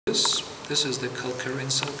This is the calcarean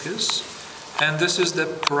sulcus, and this is the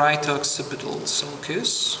parieto-occipital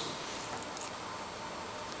sulcus.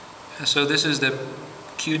 So this is the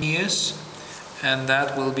cuneus, and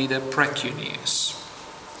that will be the precuneus.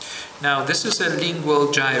 Now this is a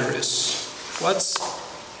lingual gyrus. What's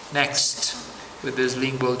next with this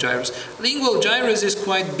lingual gyrus? Lingual gyrus is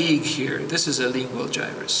quite big here. This is a lingual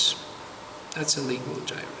gyrus. That's a lingual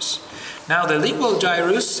gyrus. Now the lingual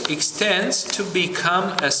gyrus extends to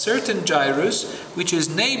become a certain gyrus which is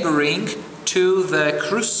neighboring to the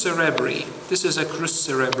crus cerebri. This is a crus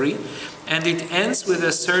cerebri, and it ends with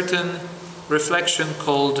a certain reflection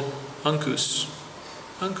called uncus.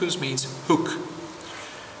 Uncus means hook.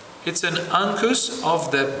 It's an uncus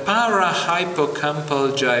of the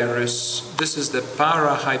parahippocampal gyrus. This is the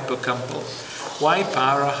parahippocampal. Why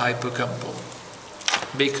parahippocampal?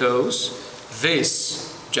 Because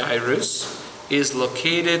this gyrus is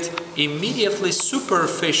located immediately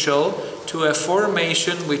superficial to a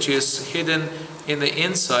formation which is hidden in the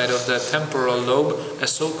inside of the temporal lobe, a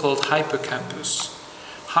so-called hippocampus.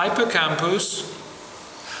 Hippocampus,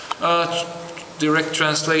 direct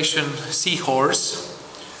translation seahorse,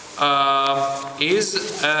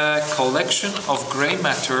 is a collection of gray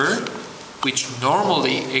matter which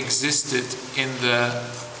normally existed in the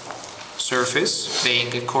surface,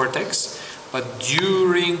 being a cortex, but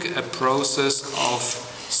during a process of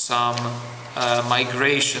some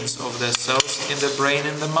migrations of the cells in the brain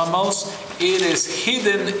in the mammals, it is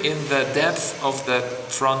hidden in the depth of the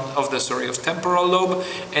temporal lobe,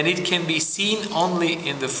 and it can be seen only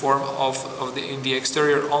in the form in the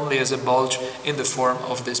exterior, only as a bulge in the form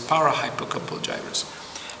of this parahippocampal gyrus.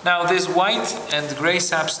 Now this white and gray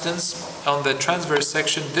substance on the transverse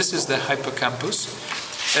section, this is the hippocampus.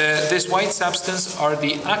 This white substance are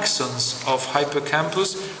the axons of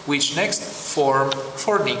hippocampus, which next form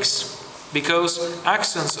fornix. Because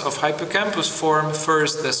axons of hippocampus form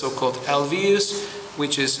first the so-called alveus,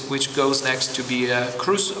 which goes next to be a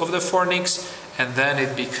crus of the fornix, and then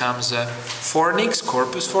it becomes a fornix,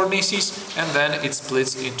 corpus fornicis, and then it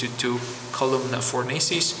splits into two columna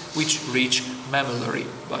fornicis, which reach mammillary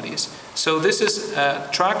bodies. So this is a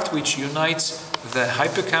tract which unites the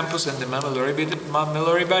hippocampus and the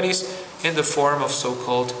mammillary bodies in the form of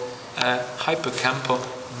so-called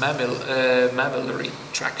hippocampal-mammillary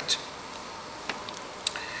tract.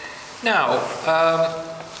 Now,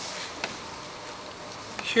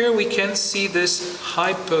 here we can see this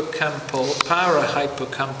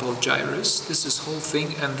parahippocampal gyrus. This is whole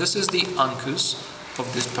thing, and this is the uncus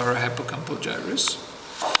of this parahippocampal gyrus.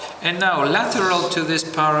 And now, lateral to this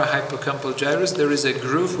parahippocampal gyrus, there is a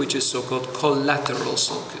groove which is so-called collateral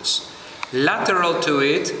sulcus. Lateral to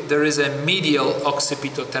it, there is a medial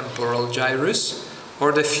occipitotemporal gyrus,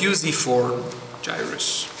 or the fusiform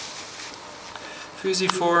gyrus.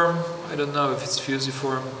 Fusiform, I don't know if it's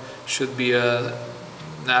fusiform, should be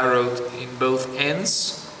narrowed in both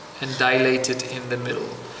ends and dilated in the middle.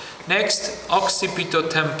 Next,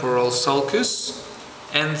 occipitotemporal sulcus,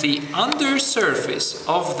 and the undersurface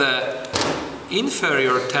of the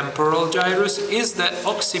inferior temporal gyrus is the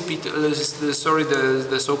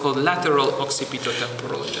the so-called lateral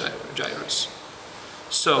occipitotemporal gyrus.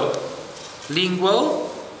 So, lingual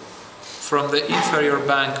from the inferior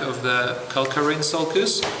bank of the calcarean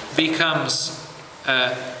sulcus becomes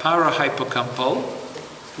parahippocampal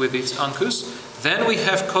with its uncus. Then we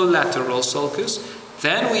have collateral sulcus.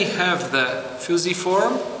 Then we have the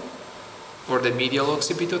fusiform, or the medial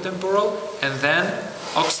occipitotemporal, and then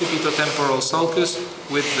occipitotemporal sulcus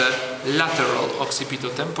with the lateral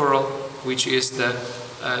occipitotemporal, which is the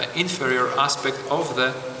inferior aspect of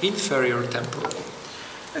the inferior temporal.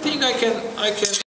 I think I can